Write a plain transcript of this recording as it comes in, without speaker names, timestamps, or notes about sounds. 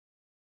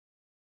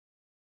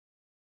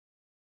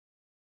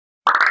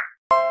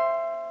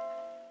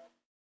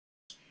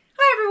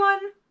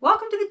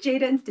the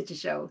Jayda and Stitches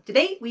Show.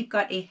 Today we've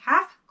got a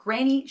half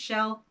granny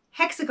shell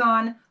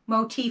hexagon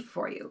motif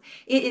for you.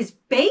 It is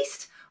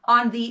based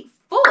on the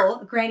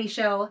full granny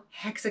shell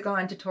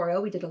hexagon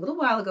tutorial we did a little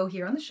while ago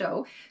here on the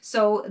show.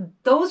 So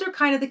those are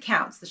kind of the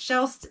counts, the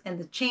shells and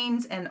the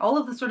chains and all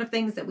of the sort of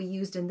things that we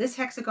used in this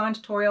hexagon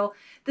tutorial.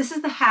 This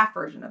is the half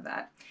version of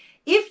that.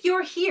 If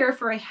you're here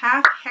for a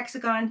half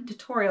hexagon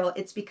tutorial,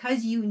 it's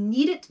because you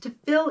need it to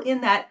fill in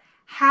that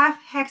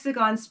half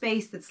hexagon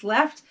space that's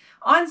left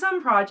on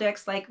some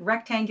projects like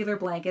rectangular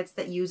blankets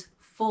that use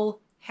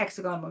full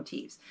hexagon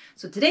motifs.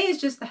 So today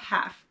is just the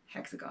half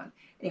hexagon.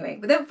 Anyway,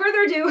 without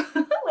further ado,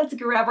 let's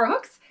grab our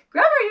hooks,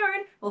 grab our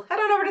yarn, we'll head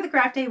on over to the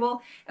craft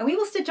table, and we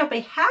will stitch up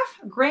a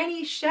half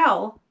granny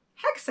shell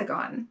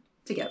hexagon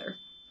together.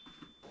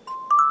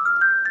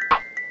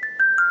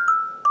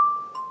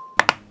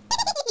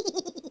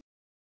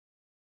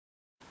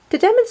 To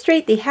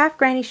demonstrate the half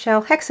granny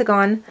shell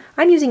hexagon,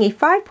 I'm using a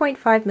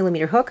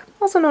 5.5mm hook,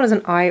 also known as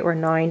an I or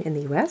 9 in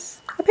the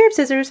US, a pair of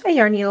scissors, a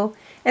yarn needle,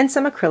 and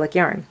some acrylic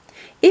yarn.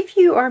 If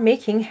you are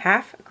making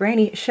half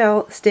granny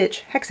shell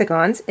stitch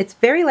hexagons, it's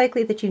very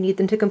likely that you need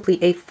them to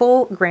complete a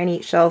full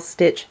granny shell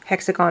stitch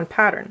hexagon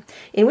pattern,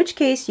 in which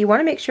case you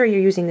want to make sure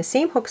you're using the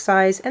same hook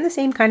size and the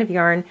same kind of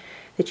yarn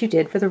that you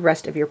did for the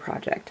rest of your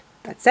project.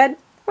 That said,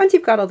 once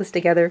you've got all this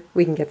together,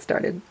 we can get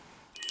started.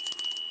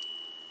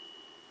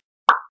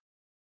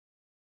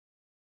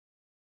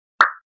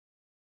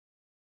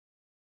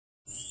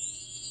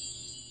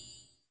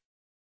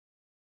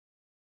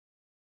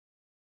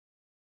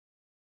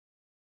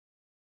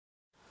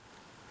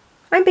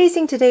 I'm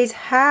basing today's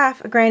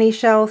half granny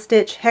shell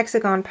stitch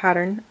hexagon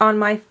pattern on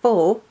my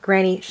full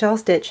granny shell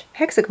stitch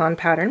hexagon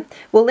pattern.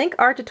 We'll link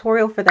our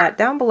tutorial for that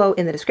down below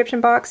in the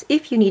description box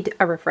if you need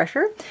a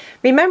refresher.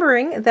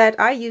 Remembering that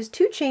I use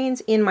 2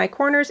 chains in my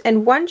corners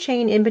and 1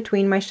 chain in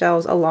between my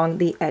shells along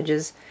the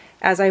edges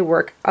as I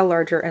work a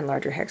larger and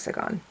larger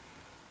hexagon.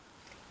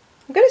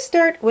 I'm going to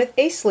start with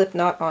a slip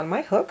knot on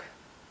my hook,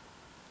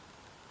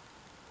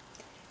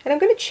 and I'm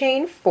going to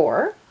chain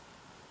 4.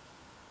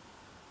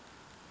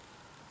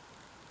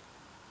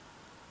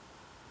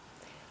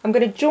 I'm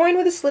going to join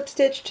with a slip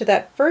stitch to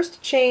that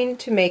first chain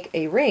to make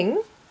a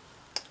ring,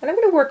 and I'm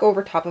going to work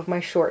over top of my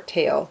short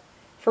tail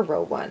for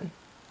row 1.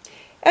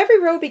 Every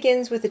row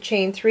begins with a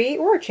chain 3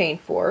 or a chain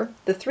 4.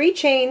 The 3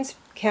 chains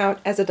count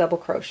as a double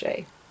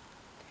crochet.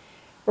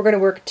 We're going to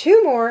work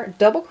 2 more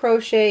double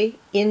crochet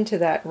into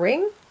that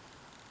ring,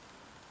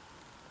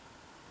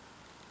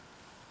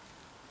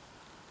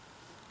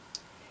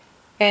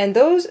 and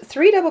those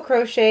 3 double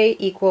crochet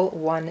equal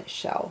 1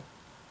 shell.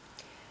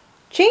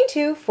 Chain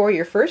 2 for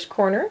your first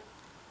corner,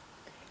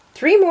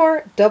 3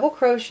 more double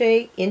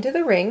crochet into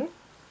the ring,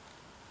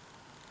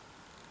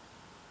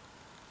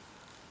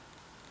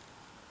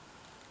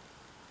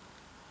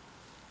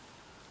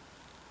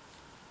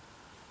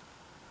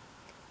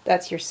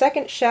 that's your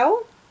second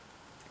shell,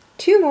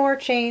 2 more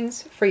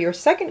chains for your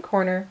second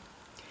corner,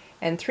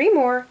 and 3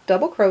 more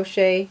double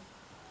crochet,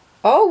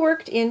 all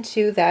worked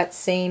into that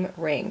same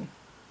ring.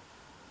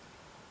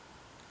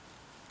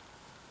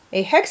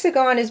 A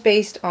hexagon is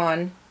based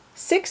on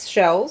 6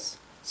 shells,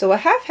 so a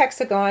half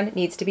hexagon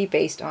needs to be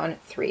based on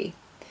 3.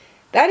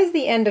 That is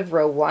the end of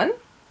row 1.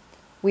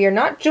 We are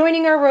not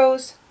joining our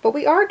rows, but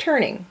we are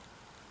turning.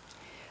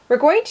 We're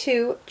going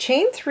to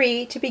chain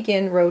 3 to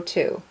begin row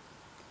 2.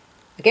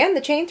 Again, the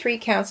chain 3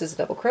 counts as a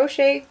double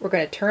crochet. We're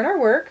going to turn our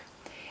work,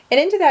 and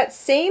into that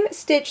same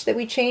stitch that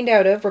we chained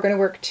out of, we're going to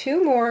work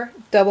 2 more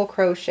double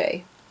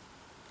crochet.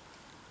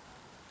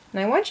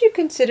 And I want you to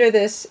consider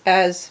this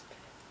as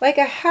like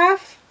a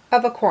half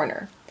of a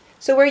corner.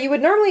 So where you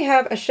would normally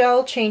have a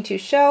shell, chain 2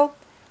 shell,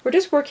 we're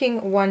just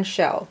working 1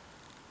 shell.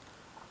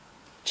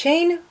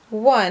 Chain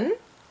 1,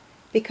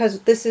 because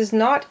this is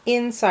not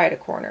inside a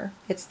corner,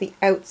 it's the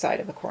outside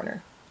of a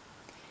corner.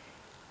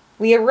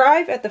 We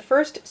arrive at the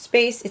first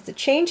space, it's the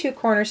chain 2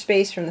 corner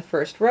space from the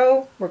first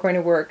row. We're going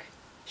to work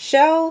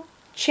shell,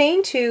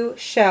 chain 2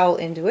 shell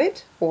into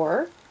it,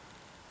 or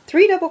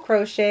 3 double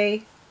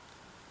crochet,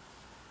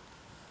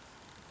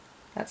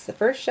 that's the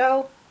first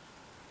shell,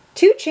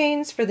 2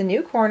 chains for the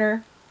new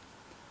corner,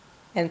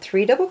 and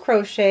 3 double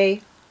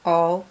crochet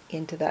all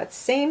into that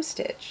same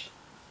stitch,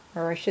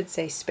 or I should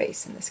say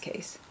space in this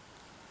case.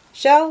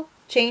 Shell,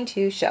 chain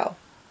 2 shell.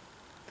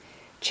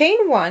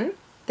 Chain 1,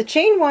 the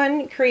chain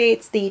 1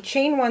 creates the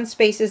chain 1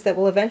 spaces that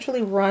will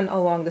eventually run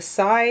along the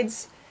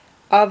sides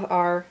of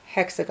our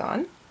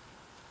hexagon.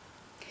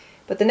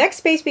 But the next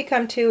space we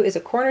come to is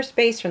a corner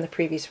space from the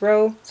previous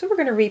row, so we're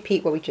going to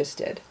repeat what we just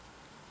did.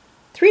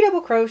 3 double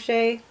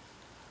crochet,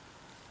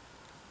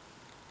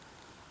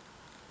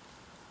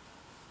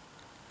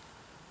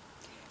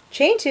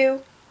 chain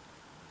 2,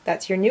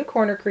 that's your new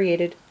corner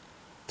created,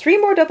 3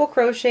 more double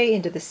crochet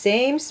into the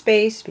same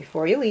space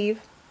before you leave,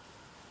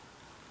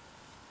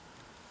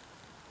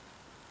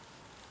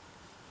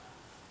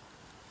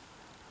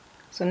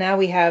 so now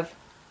we have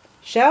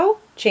shell,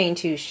 chain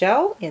 2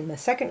 shell in the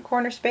second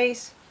corner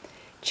space,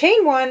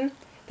 chain 1,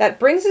 that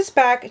brings us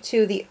back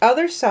to the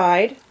other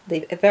side,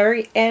 the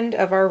very end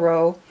of our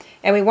row,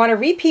 And we want to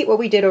repeat what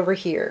we did over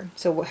here.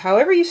 So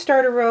however you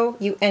start a row,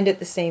 you end it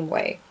the same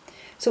way.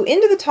 So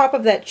into the top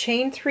of that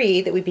chain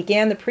 3 that we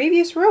began the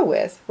previous row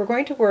with, we're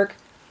going to work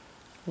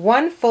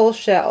 1 full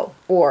shell,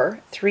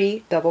 or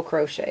 3 double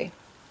crochet.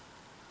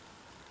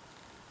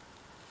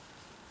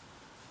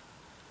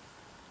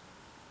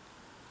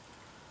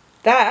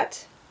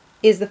 That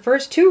is the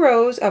first 2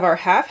 rows of our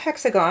half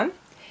hexagon.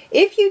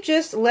 If you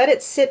just let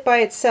it sit by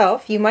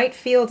itself, you might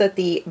feel that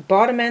the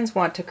bottom ends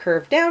want to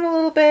curve down a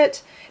little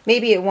bit.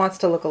 Maybe it wants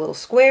to look a little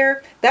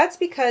square. That's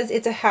because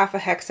it's a half a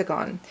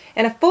hexagon.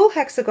 And a full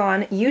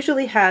hexagon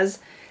usually has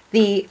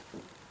the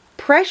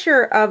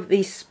pressure of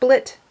the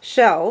split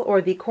shell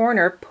or the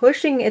corner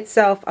pushing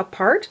itself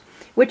apart,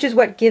 which is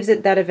what gives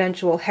it that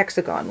eventual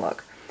hexagon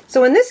look.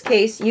 So in this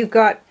case, you've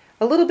got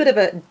a little bit of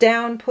a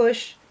down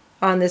push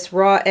on this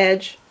raw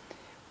edge,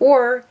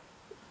 or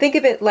think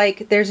of it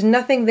like there's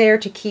nothing there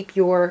to keep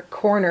your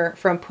corner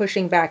from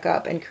pushing back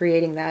up and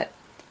creating that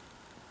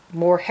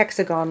more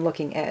hexagon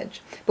looking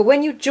edge. But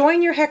when you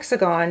join your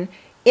hexagon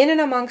in and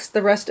amongst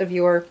the rest of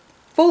your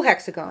full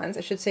hexagons,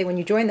 I should say when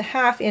you join the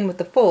half in with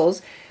the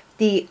fulls,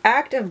 the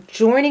act of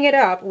joining it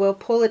up will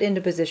pull it into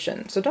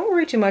position. So don't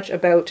worry too much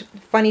about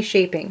funny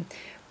shaping.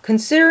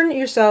 Concern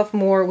yourself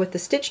more with the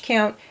stitch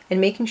count and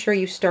making sure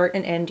you start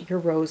and end your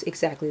rows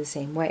exactly the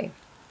same way.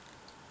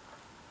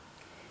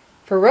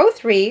 For row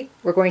 3,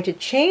 we're going to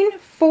chain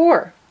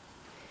 4.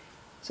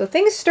 So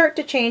things start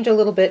to change a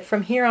little bit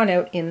from here on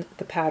out in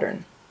the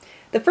pattern.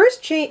 The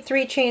first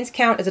 3 chains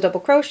count as a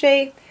double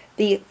crochet.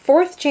 The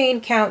 4th chain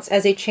counts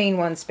as a chain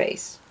 1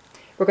 space.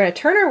 We're going to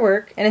turn our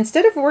work, and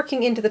instead of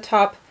working into the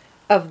top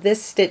of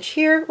this stitch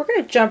here, we're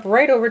going to jump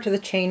right over to the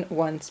chain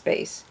 1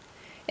 space.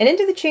 And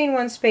into the chain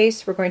 1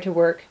 space, we're going to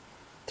work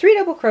 3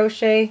 double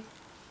crochet.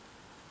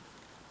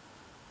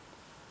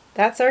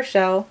 That's our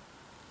shell.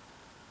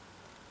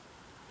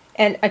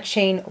 And a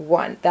chain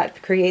 1.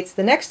 That creates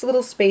the next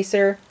little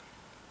spacer.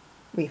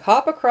 We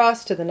hop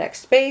across to the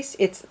next space.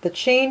 It's the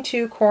chain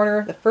 2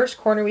 corner, the first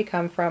corner we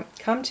come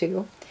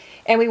to.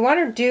 And we want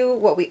to do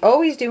what we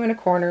always do in a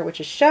corner, which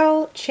is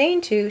shell,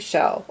 chain 2,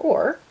 shell,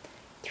 or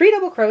 3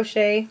 double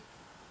crochet,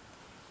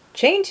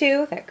 chain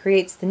 2, that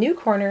creates the new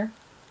corner,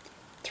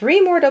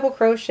 3 more double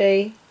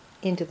crochet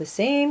into the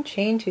same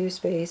chain 2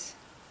 space.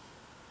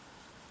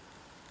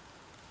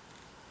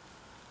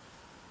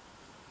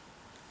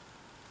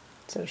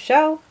 So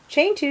shell,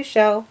 chain 2,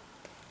 shell,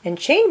 and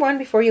chain 1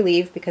 before you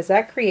leave, because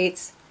that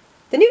creates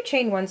the new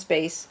chain 1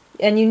 space,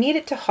 and you need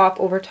it to hop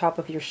over top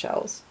of your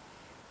shells.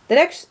 The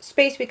next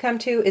space we come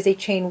to is a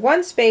chain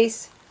 1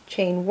 space.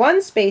 Chain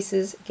 1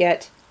 spaces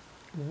get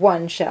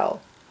 1 shell,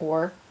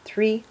 or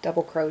 3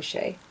 double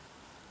crochet.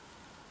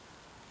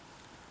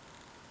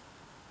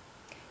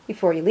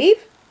 Before you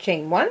leave,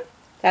 chain 1,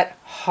 that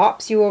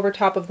hops you over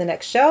top of the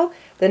next shell.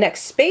 The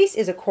next space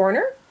is a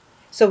corner,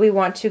 so we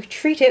want to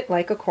treat it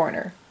like a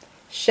corner.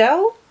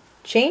 Shell,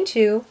 chain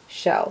 2,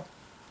 shell.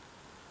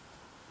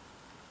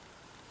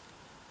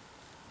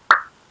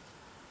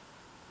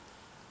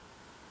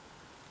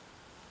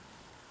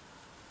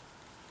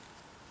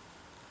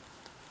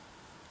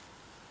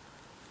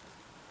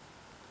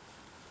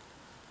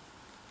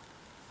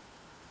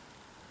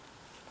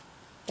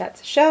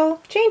 That's a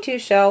shell, chain 2,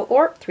 shell,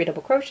 or 3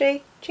 double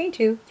crochet, chain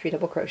 2, 3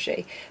 double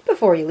crochet.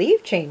 Before you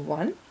leave, chain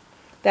 1.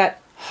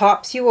 That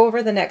hops you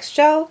over the next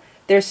shell.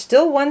 There's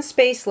still 1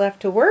 space left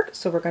to work,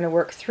 so we're going to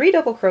work 3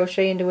 double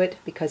crochet into it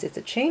because it's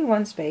a chain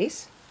 1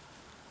 space.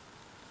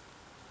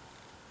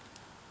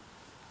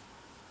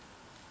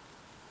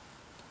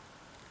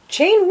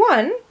 Chain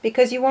 1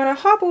 because you want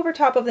to hop over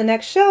top of the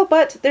next shell,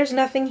 but there's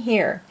nothing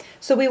here.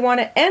 So we want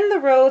to end the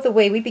row the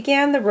way we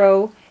began the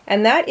row,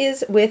 and that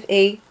is with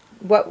a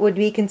what would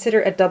be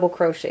considered a double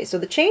crochet. So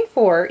the chain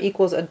 4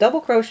 equals a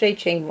double crochet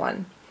chain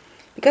 1.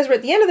 Because we're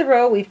at the end of the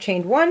row, we've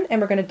chained 1 and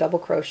we're going to double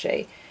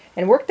crochet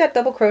and work that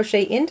double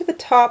crochet into the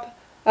top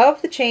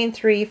of the chain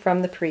 3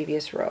 from the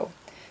previous row.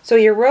 So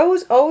your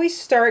rows always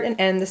start and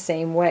end the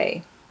same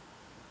way.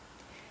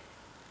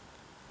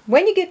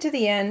 When you get to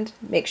the end,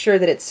 make sure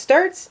that it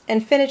starts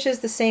and finishes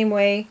the same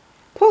way.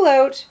 Pull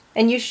out,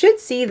 and you should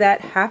see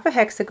that half a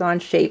hexagon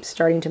shape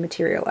starting to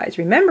materialize.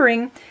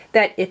 Remembering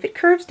that if it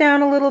curves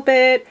down a little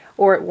bit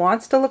or it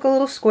wants to look a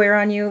little square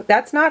on you,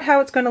 that's not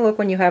how it's going to look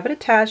when you have it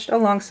attached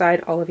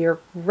alongside all of your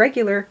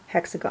regular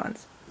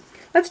hexagons.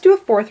 Let's do a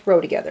 4th row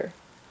together.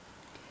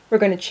 We're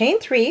going to chain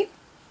 3.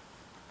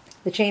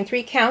 The chain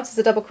 3 counts as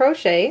a double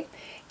crochet,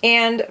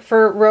 and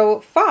for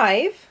row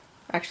 5,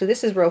 actually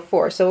this is row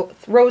 4, so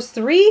rows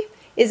 3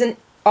 is an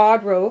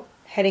odd row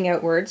heading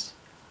outwards.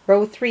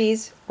 Row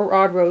 3s or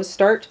odd rows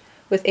start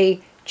with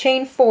a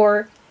chain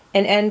 4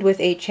 and end with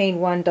a chain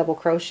 1 double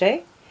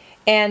crochet,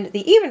 and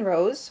the even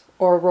rows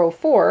or row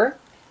 4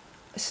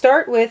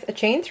 start with a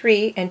chain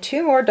 3 and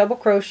 2 more double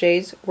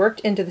crochets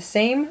worked into the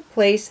same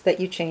place that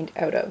you chained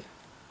out of.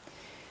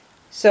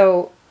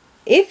 So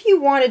if you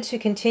wanted to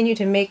continue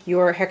to make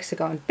your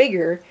hexagon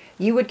bigger,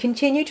 you would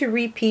continue to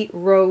repeat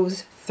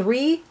rows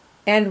 3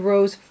 and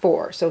rows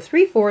 4. So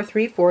 3, 4,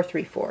 3, 4,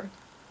 3, 4.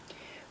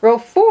 Row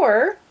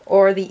 4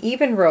 or the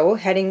even row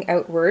heading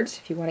outwards,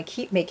 if you want to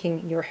keep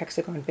making your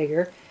hexagon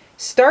bigger,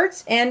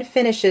 starts and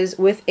finishes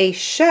with a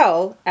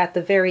shell at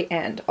the very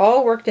end,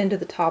 all worked into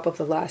the top of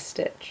the last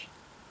stitch.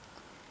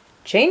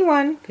 Chain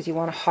 1, because you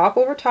want to hop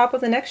over top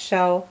of the next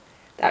shell.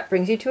 That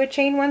brings you to a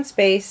chain 1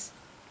 space,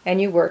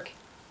 and you work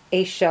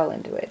a shell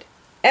into it.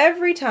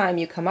 Every time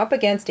you come up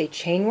against a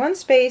chain 1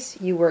 space,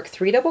 you work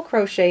 3 double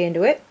crochet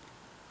into it,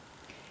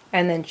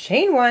 and then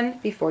chain 1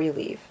 before you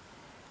leave.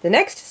 The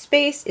next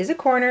space is a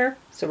corner,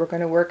 so we're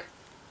going to work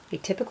a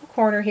typical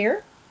corner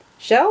here.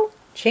 Shell,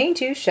 chain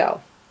 2,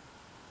 shell.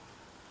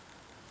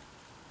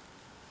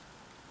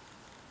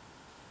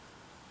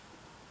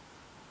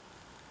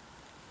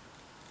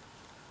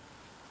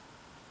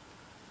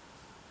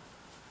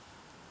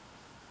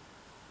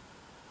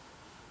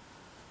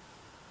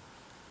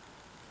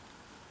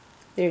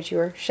 There's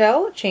your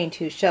shell, chain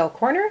 2, shell,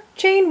 corner,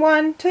 chain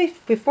 1.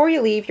 Before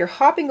you leave, you're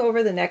hopping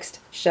over the next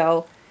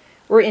shell.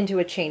 We're into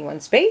a chain 1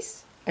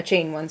 space. A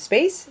chain 1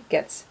 space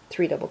gets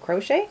 3 double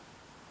crochet.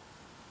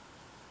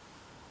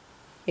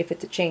 If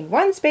it's a chain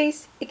 1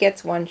 space, it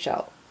gets 1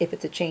 shell. If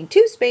it's a chain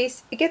 2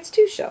 space, it gets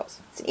 2 shells.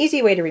 It's an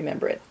easy way to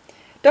remember it.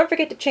 Don't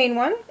forget to chain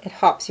 1. It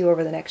hops you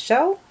over the next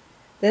shell.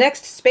 The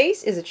next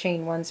space is a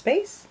chain 1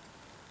 space,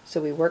 so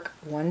we work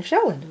 1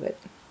 shell into it.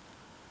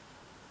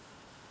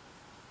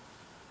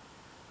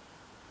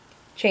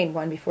 Chain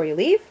 1 before you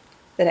leave.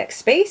 The next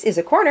space is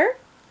a corner,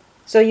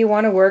 so you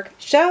want to work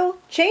shell,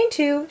 chain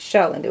 2,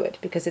 shell into it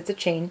because it's a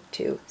chain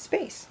 2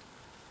 space.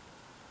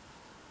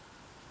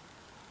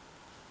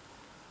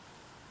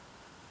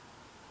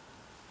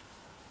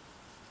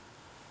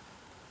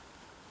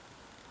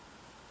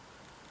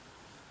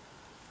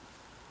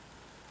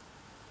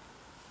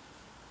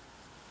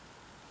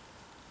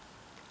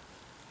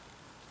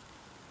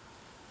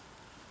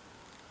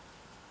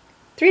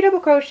 Three double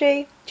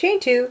crochet,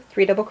 chain 2,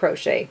 3 double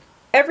crochet.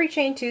 Every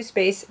chain 2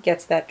 space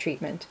gets that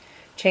treatment.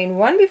 Chain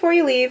 1 before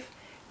you leave.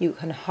 You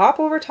can hop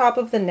over top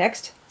of the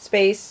next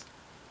space,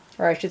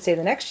 or I should say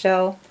the next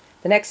shell.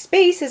 The next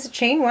space is a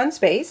chain 1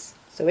 space,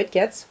 so it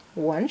gets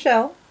 1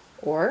 shell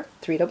or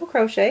 3 double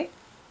crochet.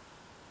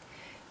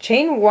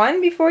 Chain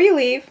 1 before you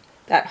leave.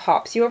 That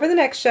hops you over the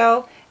next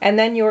shell, and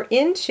then you're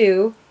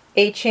into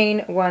a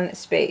chain 1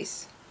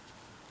 space.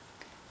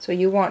 So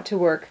you want to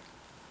work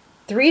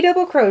 3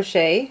 double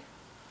crochet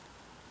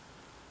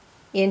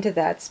into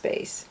that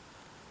space.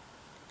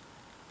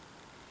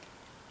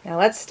 Now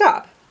let's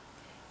stop.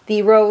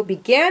 The row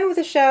began with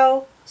a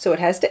shell, so it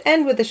has to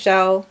end with a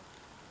shell.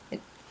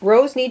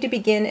 Rows need to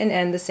begin and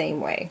end the same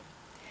way.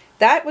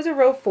 That was a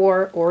row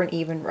 4 or an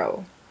even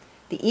row.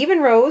 The even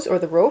rows, or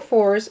the row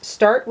 4s,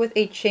 start with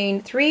a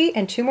chain 3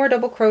 and 2 more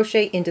double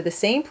crochet into the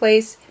same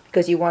place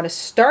because you want to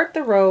start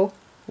the row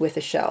with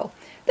a shell.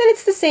 Then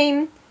it's the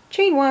same,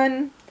 chain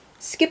 1,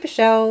 skip a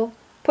shell,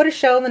 put a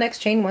shell in the next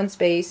chain 1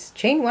 space,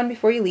 chain 1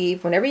 before you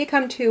leave. Whenever you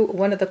come to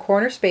one of the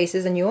corner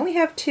spaces and you only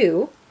have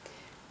 2,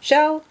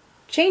 shell,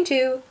 chain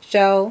 2,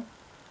 shell,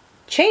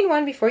 chain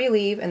 1 before you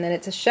leave, and then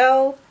it's a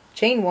shell,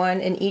 chain 1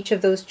 in each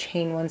of those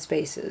chain 1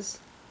 spaces.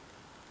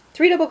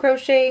 3 double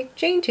crochet,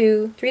 chain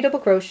 2, 3 double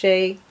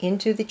crochet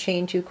into the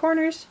chain 2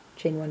 corners,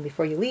 chain 1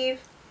 before you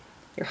leave.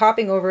 You're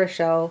hopping over a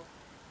shell.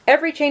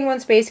 Every chain 1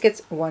 space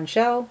gets 1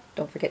 shell.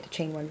 Don't forget to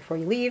chain 1 before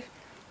you leave.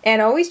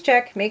 And always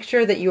check, make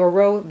sure that your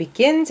row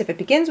begins. If it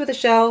begins with a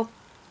shell,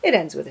 it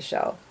ends with a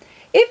shell.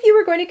 If you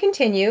were going to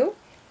continue,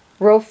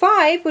 row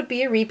 5 would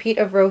be a repeat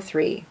of row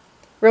 3.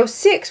 Row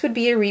 6 would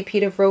be a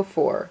repeat of row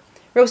 4.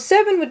 Row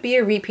 7 would be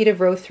a repeat of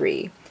row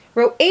 3.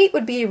 Row 8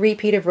 would be a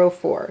repeat of row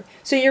 4.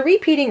 So you're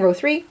repeating row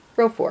 3,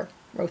 row 4,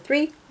 row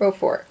 3, row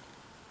 4.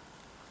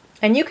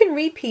 And you can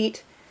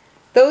repeat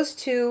those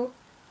 2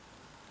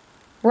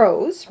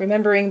 rows,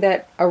 remembering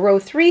that a row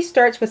 3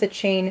 starts with a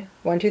chain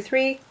 1, 2,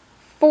 3,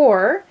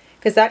 4,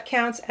 because that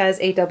counts as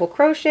a double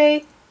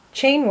crochet,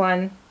 chain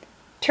 1,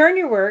 turn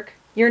your work.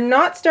 You're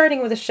not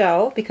starting with a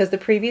shell because the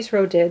previous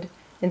row did.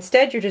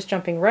 Instead, you're just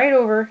jumping right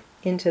over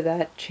into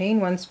that chain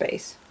 1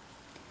 space.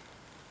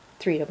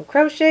 3 double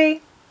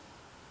crochet,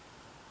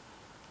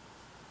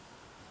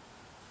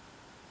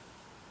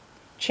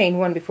 chain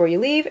 1 before you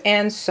leave,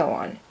 and so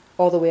on,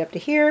 all the way up to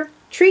here.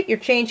 Treat your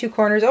chain 2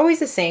 corners always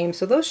the same,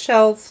 so those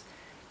shells,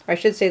 or I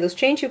should say those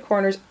chain 2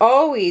 corners,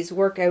 always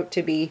work out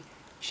to be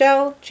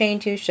shell, chain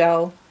 2,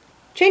 shell,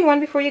 chain 1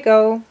 before you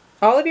go.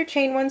 All of your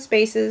chain 1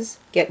 spaces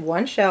get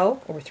 1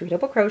 shell or 3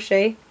 double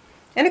crochet,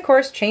 and of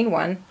course chain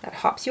 1, that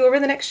hops you over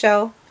the next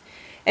shell.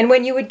 And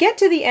when you would get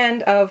to the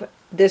end of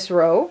this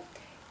row,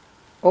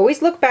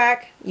 always look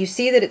back. You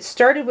see that it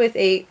started with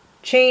a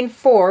chain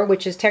 4,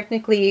 which is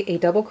technically a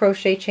double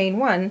crochet chain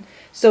 1,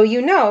 so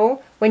you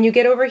know when you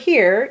get over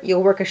here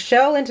you'll work a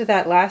shell into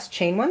that last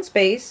chain 1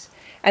 space,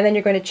 and then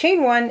you're going to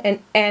chain 1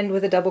 and end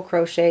with a double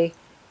crochet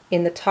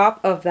in the top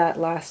of that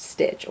last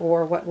stitch,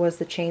 or what was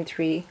the chain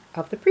 3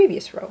 of the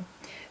previous row.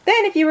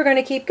 Then if you were going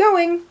to keep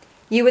going,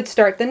 you would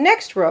start the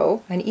next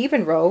row, an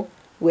even row,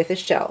 with a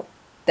shell.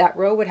 That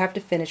row would have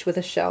to finish with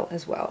a shell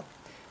as well.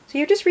 So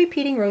you're just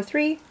repeating row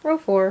 3, row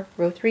 4,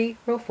 row 3,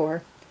 row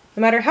 4,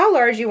 no matter how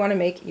large you want to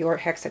make your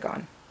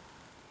hexagon.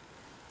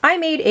 I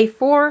made a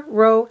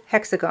 4-row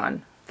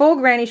hexagon, full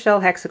granny shell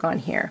hexagon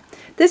here.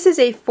 This is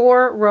a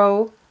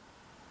 4-row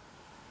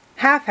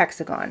half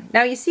hexagon.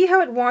 Now you see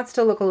how it wants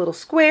to look a little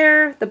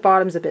square, the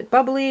bottom's a bit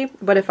bubbly,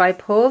 but if I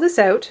pull this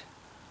out,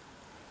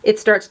 it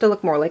starts to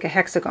look more like a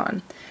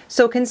hexagon.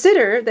 So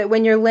consider that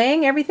when you're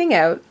laying everything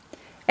out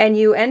and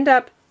you end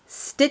up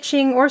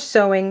stitching or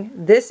sewing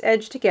this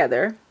edge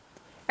together,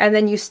 and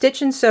then you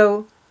stitch and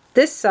sew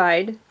this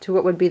side to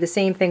what would be the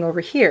same thing over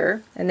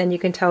here, and then you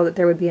can tell that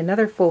there would be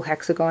another full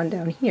hexagon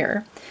down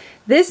here.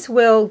 This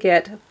will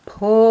get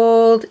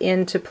pulled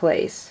into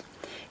place.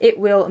 It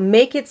will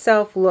make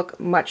itself look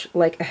much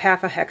like a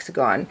half a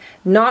hexagon,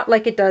 not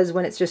like it does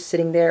when it's just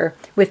sitting there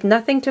with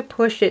nothing to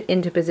push it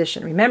into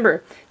position.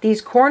 Remember,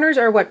 these corners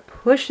are what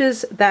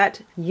pushes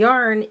that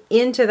yarn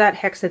into that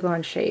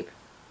hexagon shape.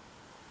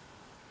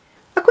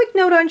 A quick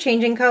note on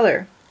changing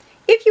color.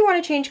 If you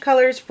want to change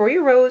colors for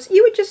your rows,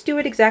 you would just do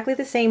it exactly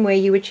the same way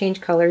you would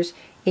change colors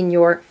in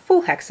your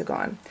full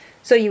hexagon.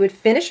 So you would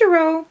finish a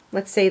row,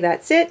 let's say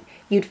that's it,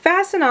 you'd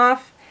fasten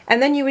off,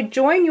 and then you would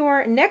join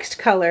your next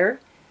color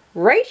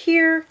right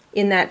here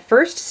in that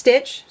first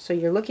stitch. So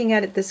you're looking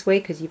at it this way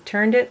because you've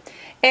turned it.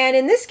 And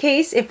in this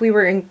case, if we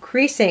were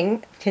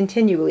increasing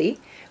continually,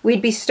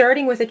 we'd be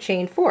starting with a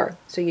chain 4.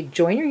 So you'd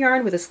join your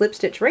yarn with a slip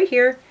stitch right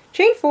here,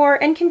 chain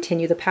 4, and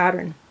continue the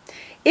pattern.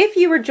 If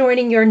you were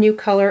joining your new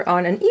color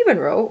on an even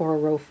row, or a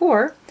row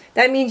 4,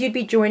 that means you'd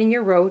be joining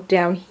your row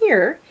down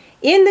here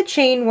in the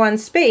chain 1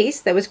 space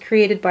that was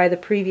created by the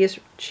previous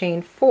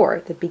chain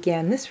 4 that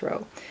began this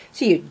row.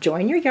 So you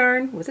join your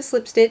yarn with a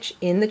slip stitch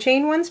in the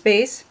chain 1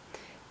 space,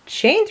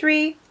 chain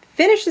 3,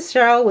 finish the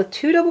shell with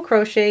 2 double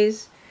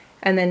crochets,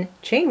 and then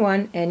chain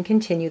 1 and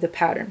continue the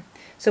pattern.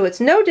 So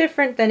it's no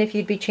different than if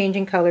you'd be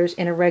changing colors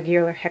in a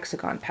regular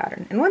hexagon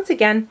pattern. And once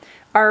again,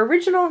 our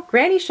original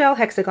granny shell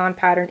hexagon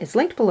pattern is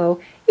linked below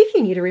if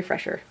you need a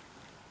refresher.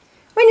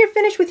 When you're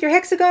finished with your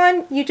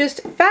hexagon, you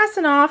just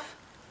fasten off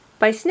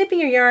by snipping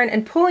your yarn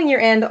and pulling your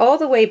end all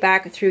the way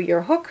back through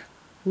your hook,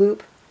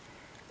 loop,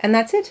 and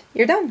that's it,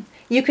 you're done.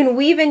 You can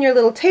weave in your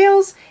little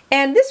tails,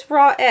 and this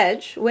raw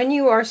edge, when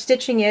you are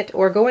stitching it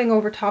or going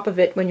over top of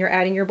it when you're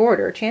adding your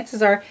border,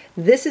 chances are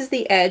this is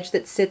the edge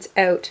that sits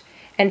out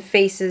and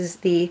faces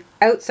the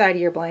outside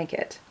of your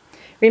blanket.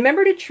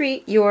 Remember to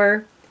treat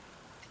your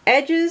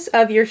edges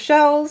of your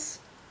shells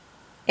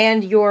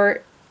and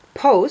your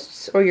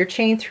posts, or your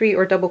chain 3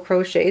 or double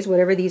crochets,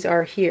 whatever these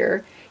are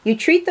here, you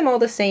treat them all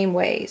the same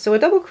way. So a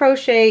double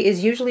crochet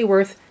is usually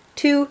worth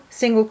 2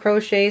 single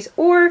crochets,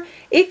 or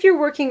if you're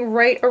working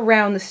right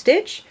around the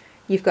stitch,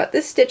 you've got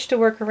this stitch to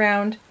work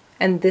around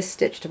and this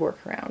stitch to work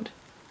around,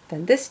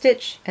 then this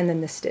stitch and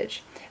then this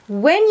stitch.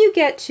 When you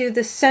get to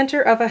the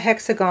center of a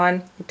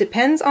hexagon, it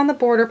depends on the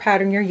border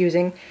pattern you're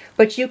using,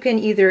 but you can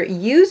either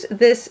use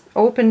this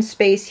open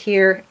space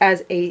here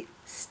as a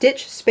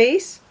stitch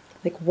space,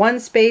 like 1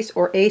 space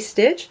or a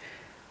stitch,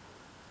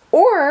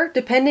 or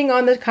depending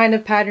on the kind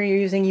of pattern you're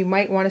using, you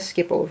might want to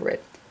skip over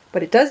it,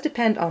 but it does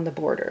depend on the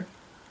border.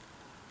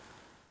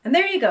 And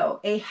there you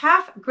go, a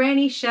half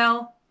granny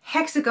shell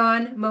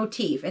hexagon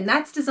motif, and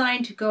that's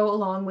designed to go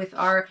along with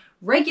our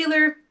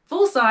regular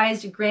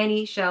full-sized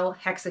granny shell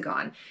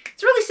hexagon.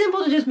 It's really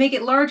simple to just make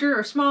it larger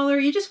or smaller.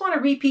 You just want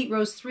to repeat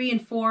rows 3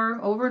 and 4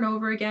 over and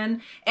over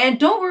again, and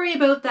don't worry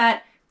about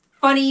that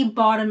funny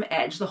bottom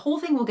edge. The whole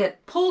thing will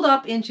get pulled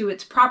up into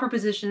its proper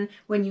position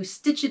when you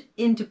stitch it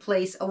into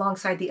place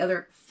alongside the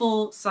other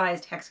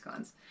full-sized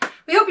hexagons.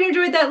 We hope you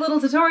enjoyed that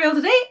little tutorial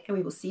today, and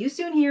we will see you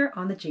soon here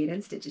on the Jayda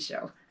and Stitches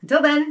show.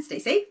 Until then, stay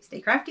safe,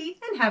 stay crafty,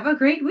 and have a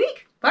great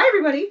week. Bye,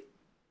 everybody.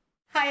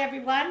 Hi,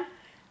 everyone.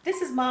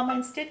 This is Mama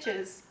in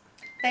Stitches.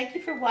 Thank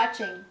you for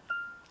watching.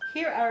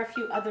 Here are a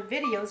few other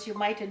videos you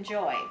might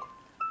enjoy.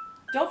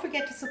 Don't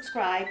forget to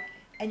subscribe,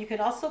 and you can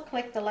also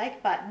click the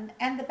like button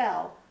and the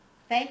bell.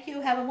 Thank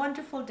you. Have a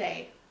wonderful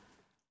day.